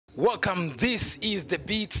Welcome, this is The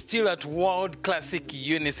Beat, still at World Classic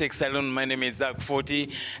Unisex Salon. My name is Zach 40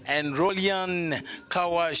 and Rolian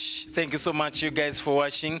Kawash. Thank you so much, you guys, for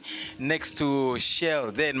watching. Next to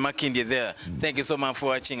Shell, then Makindi there. Thank you so much for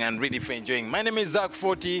watching and really for enjoying. My name is Zach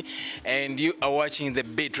 40 and you are watching The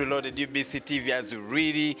Beat Reloaded UBC TV as you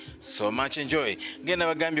really so much enjoy. Again,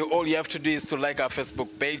 all you have to do is to like our Facebook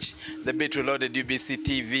page, The Beat Reloaded UBC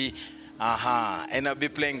TV. And I'll be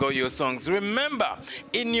playing all your songs. Remember,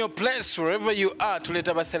 in your place, wherever you are, to let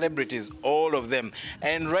our celebrities, all of them.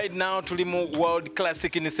 And right now, Tulimo World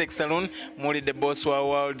Classic Unisex Salon, Mori the boss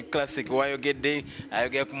World Classic. Why you get there? I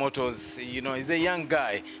get motors. You know, he's a young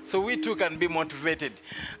guy, so we too can be motivated.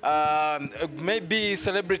 Maybe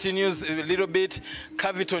celebrity news a little bit.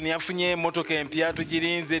 Bitone yafunye motoka empya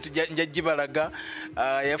tujirinze tujajibalaga.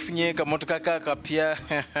 Yafunye ka motoka kapya.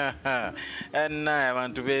 And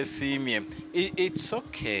abantu besimi. It's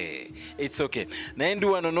okay. It's okay. Naendi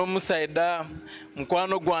wano no musaida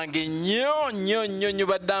mkwano gwange nnyo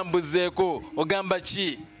badambuzeko ogamba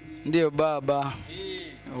chi ndio baba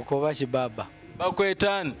ukoba ki baba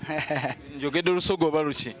bakwetani njogedde lusogo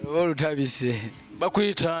baluki olutabise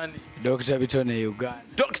bakwitani Dr Bitone Uganda.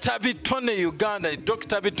 Dr Bitone Uganda.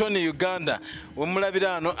 Dr Bitone Uganda.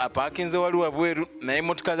 Wemulabira ano apakinze wali wabweru naye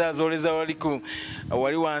motoka zazoleza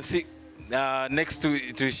wali wansi next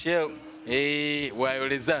to Shell.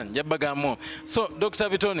 Wayoleza njabagamo. So Dr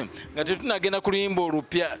Bitone nga tetunagenda kulimba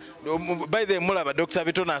olupya. By the way, mulaba Dr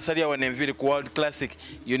Bitone asalya wanenviri ku World Classic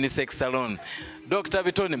Unisex Salon. Dr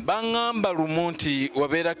Bitone bangamba lumunti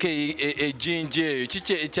wabeerako ejinje eyo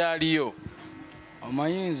kiki ekyaliyo?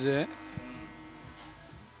 Omanyinze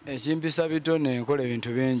ekimpisa Bitone nkola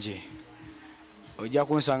ebintu bingi. Ojja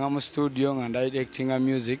kunsanga mu studio nga directing a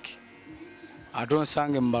music. Ate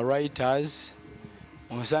onsange mu writers,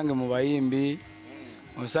 onsange mu bayimbi,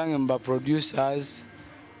 onsange mu producers,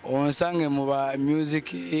 onsange mu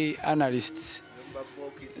music analysts.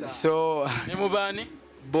 So nimubani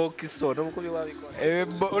bokiso nomukubi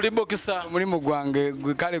wabiko oli bokisa mulimu gwange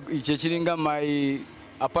kale kyekiringa my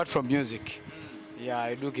apart from music. Yeah,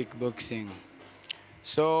 I do kickboxing.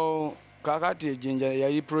 So kakati ejinja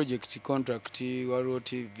yali project contract waliwo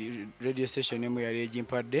TV radio station emu yali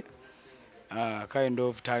ejimpadde. Kind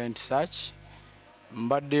of talent search.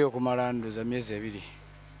 Mbadde okumala ndoza myezi 2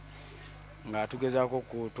 nga tugezaako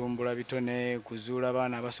kutumbula Bitone kuzuula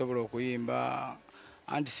abaana abasobola okuyimba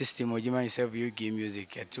anti system ogimanyi save UG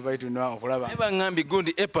music tubai tunwa okulaba eba ngambi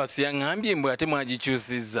gundi epas ya ngambi mbwe ate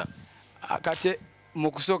mwagikyusizza kati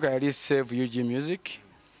mu kusooka yali save UG music.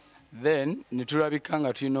 Then nitulabika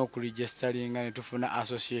nga tulina okuregisteringa ne tufuna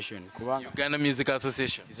association kubanga Uganda Music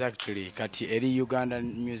Association. Exactly, kati eri Uganda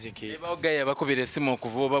Music. Eba ogaya bakubira esimu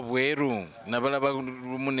okuvuba bweru nabalaba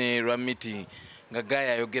lumu ne lwa meeting nga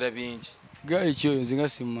gaya ayogera bingi. Gaya kyo nzinga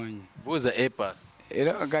simanyi. Buuza epas.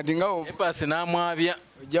 Era kati ngawo epas namwabya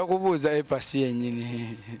ojja kubuuza epas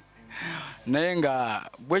yennyini. Naye nga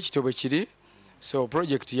bwe kitobe kiri so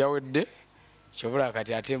project yawedde kyobula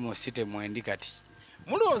kati ate mu site mwendi kati.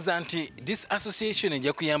 Mulowooza nti this association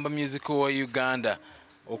ejja kuyamba music wa Uganda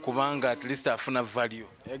okubanga at least afuna value?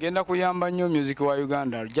 Egenda kuyamba nnyo music wa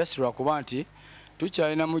Uganda just lwakuba nti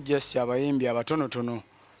tukyalinamu just abayimbi abatonotono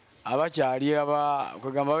abakyali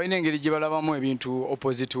kwegamba balina engeri gye balabamu ebintu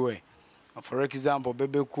opposite way. For example,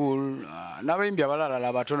 Bebe Cool n'abayimbi abalala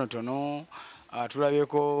abatonotono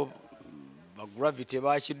tulabyeko Gravity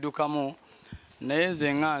bakiddukamu naye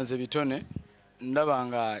nze nga nze Bitone ndaba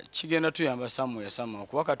nga kigenda tuyamba samu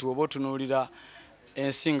kuba kati oba otunuulira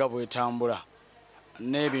ensinga bwetambula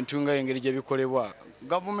n'ebintu nga engeri gye bikolebwa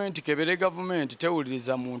gavumenti kebere gavumenti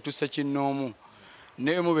tewuliriza muntu sekinnoomu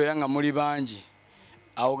naye mubeera nga muli bangi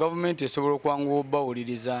awo gavumenti esobola okwanguwa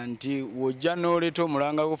obbawuliriza nti wojja n'oleeta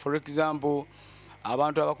omulangako for example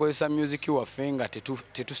abantu abakozesa music waffe nga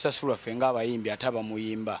tetusasulwa ffe ng'abayimbi ate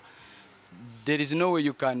abamuyimba. There is no way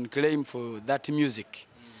you can claim for that music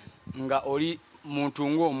nga oli muntu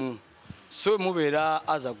ng'omu. So mubeera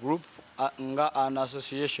as a group nga an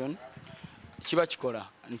association kiba kikola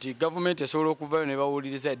nti government esobola okuvayo ne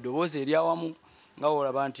bawuliriza eddoboozi eryawamu nga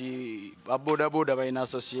olaba nti babodaboda balina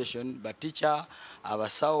association bateacher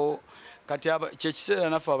abasawo kati kyekiseera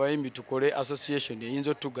naffe abayimbi tukole association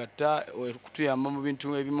eyinza otugatta okutuyamba mu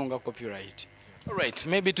bintu ebimu nga copyright. All right,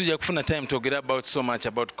 maybe tujja kufuna time to get about so much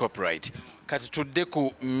about copyright. Kati tudde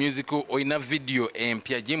ku musical oyina video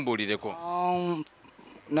empya jimbulireko.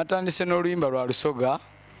 Natandise n'oluyimba lwa Lusoga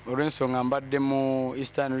olw'ensonga mbadde mu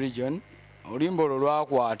Eastern Region. Oluyimba olwo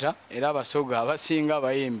lwakwata era abasoga abasinga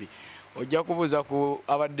abayimbi ojja kubuuza ku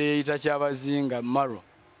abadde yeyita kyabazinga Maro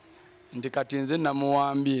nti kati nze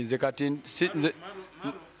namuwambye nze kati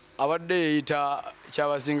abadde yeeyita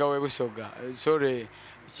Kyabazinga w'e Busoga. Sorry,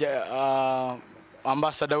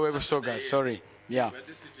 ambassador w'e Busoga. Sorry.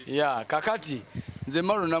 Yeah, kakati nze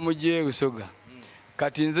Maro namugye Busoga.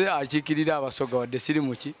 Kati nze akiikirira Abasoga wadde siri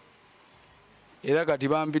muki. Era kati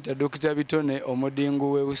bampita Dr Bitone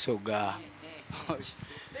omudingu w'e Busoga.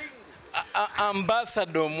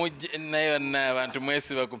 Ambassador omujje nayo abantu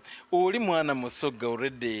mwesiba ku. Oli mwana Musoga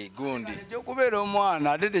already gundi. Ekyokubeera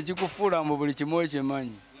omwana ate tekikufuula mu buli kimu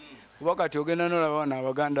ekimanyi. Kuba kati ogenda n'olaba bano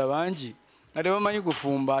Abaganda bangi nga tebamanyi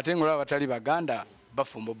kufumba ate ng'olaba batali Baganda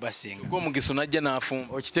bafumba basinga. Omugiso najja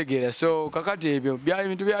n'afumba. Okitegeera. So kakati ebyo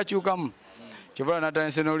bintu byakyukamu. Kyobala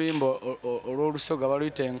natandise n'oluyimba olw'Olusoga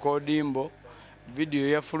baluyita enkodimbo. Video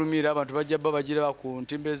yafulumira abantu bajja bagiraba ku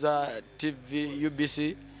ntimbe za TV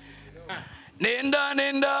UBC.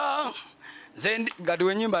 Nenda gati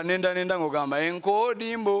wenyimba nenda ng'ogamba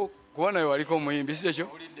enkodimbo kuba nawe waliko omuyimbi si ekyo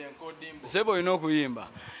sebo olina okuyimba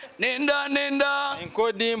nenda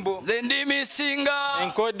enkodimbo nze ndi misinga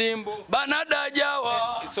enkodimbo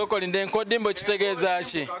banadajawa isoko linde enkodimbo kitegeeza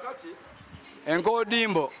ki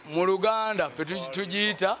enkodimbo mu Luganda ffe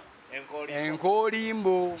tugiyita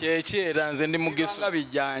enkolimbo kyeki era nze ndi mugisu nga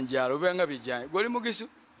bijjanjalo byenga bijjanjalo goli mugisu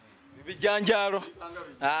bijanjalo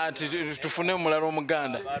tufune omulala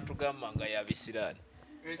omuganda batugamba nga yabisirani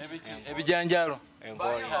ebijanjalo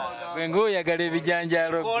bwenga oyagala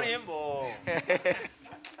ebijanjalo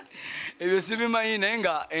ebyo sibimanyi naye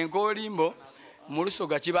nga enkolimbo mu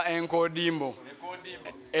Lusoga kiba enkodimbo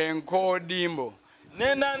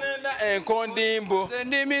nenda enkodimbo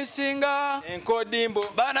ndi misinga enkodimbo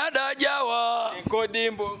banadajawa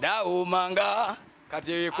enkodimbo daumanga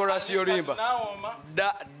kati korasi yolimba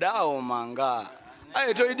daumanga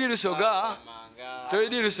toyidi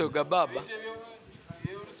Lusoga baba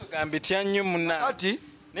gambitya nnyo munna kati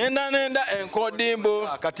nenda enkodimbo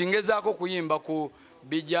kati ngezaako kuyimba ku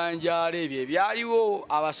bijanjalo ebyo ebyaliwo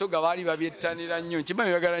Abasoga baali babyettanira nnyo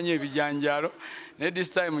nkimanyi bagala nnyo ebijanjalo naye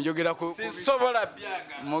this time njogera ku sisobola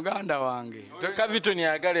byaga muganda wange Bitone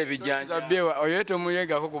yagala ebijanjalo oyo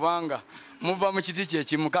tomuyegako kubanga muva mu kiti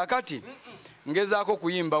kyekimu kakati ngezaako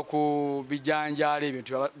kuyimba ku bijanjalo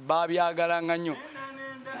ebyo babyagalanga nnyo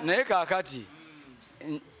naye kakati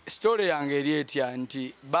story yange eri etya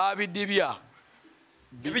nti babidibya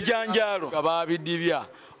ebijanjalo babidibya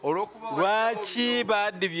lwaki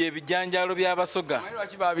badibya ebijanjalo by'Abasoga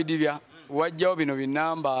lwaki babidibya wajjawo bino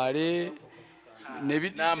binambaale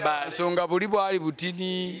nsonga buli bwali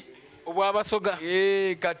butini obw'Abasoga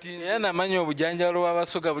kati era namanya obujanjalo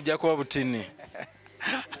bw'Abasoga bujja kuba butini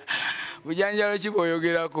bujanjalo ki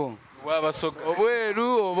bw'oyogerako bw'Abasoga obweru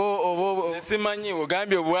oba simanyi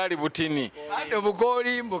ogambye obwali butini ate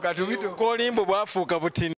obukolimbo katubito obukolimbo bwafuuka butini